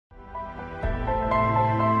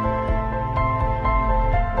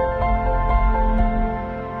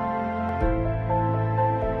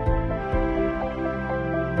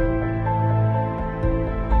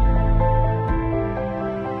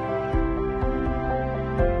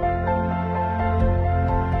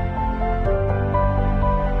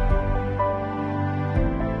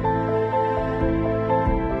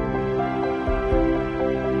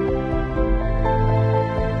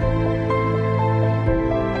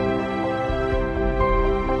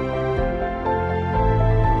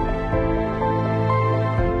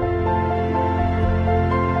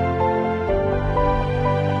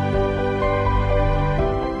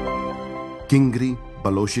Kingri,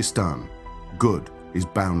 Blochistan. Good is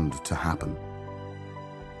bound to happen.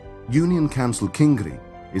 Union Council Kingri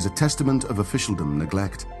is a testament of officialdom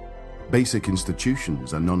neglect. Basic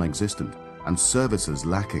institutions are non-existent and services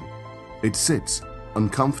lacking. It sits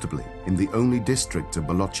uncomfortably in the only district of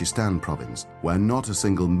Blochistan province where not a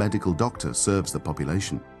single medical doctor serves the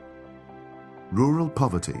population. Rural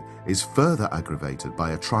poverty is further aggravated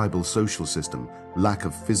by a tribal social system, lack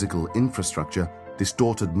of physical infrastructure,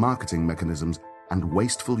 distorted marketing mechanisms, and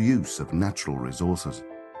wasteful use of natural resources.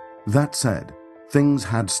 That said, things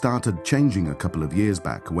had started changing a couple of years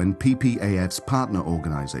back when PPAF's partner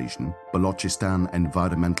organization, Blochistan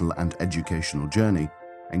Environmental and Educational Journey,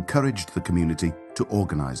 encouraged the community to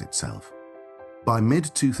organize itself. By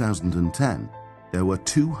mid-2010, there were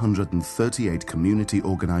 238 community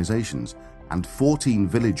organizations and 14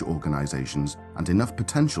 village organizations and enough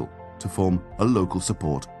potential to form a local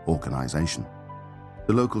support organization.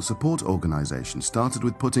 The local support organization started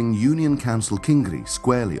with putting Union Council Kingri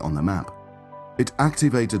squarely on the map. It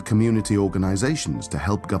activated community organizations to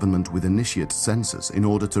help government with initiate census in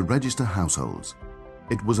order to register households.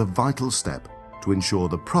 It was a vital step to ensure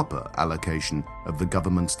the proper allocation of the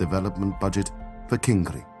government's development budget for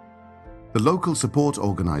Kingri. The local support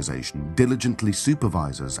organization diligently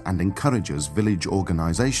supervises and encourages village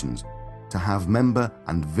organizations to have member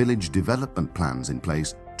and village development plans in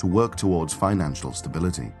place to work towards financial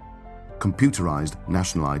stability. Computerized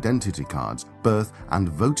national identity cards, birth and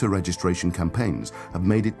voter registration campaigns have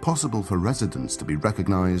made it possible for residents to be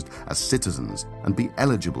recognized as citizens and be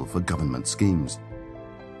eligible for government schemes.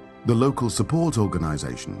 The local support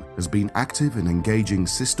organization has been active in engaging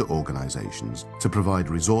sister organizations to provide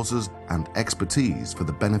resources and expertise for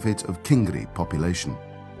the benefit of Kingri population.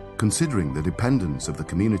 Considering the dependence of the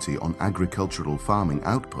community on agricultural farming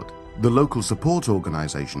output, the local support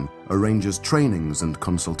organization arranges trainings and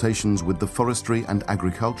consultations with the forestry and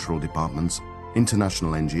agricultural departments,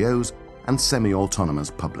 international NGOs, and semi-autonomous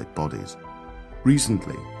public bodies.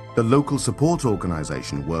 Recently, the local support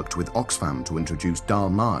organization worked with Oxfam to introduce dal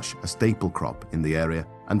marsh, a staple crop in the area,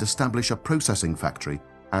 and establish a processing factory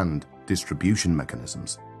and distribution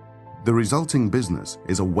mechanisms. The resulting business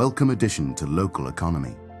is a welcome addition to local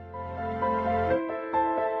economy.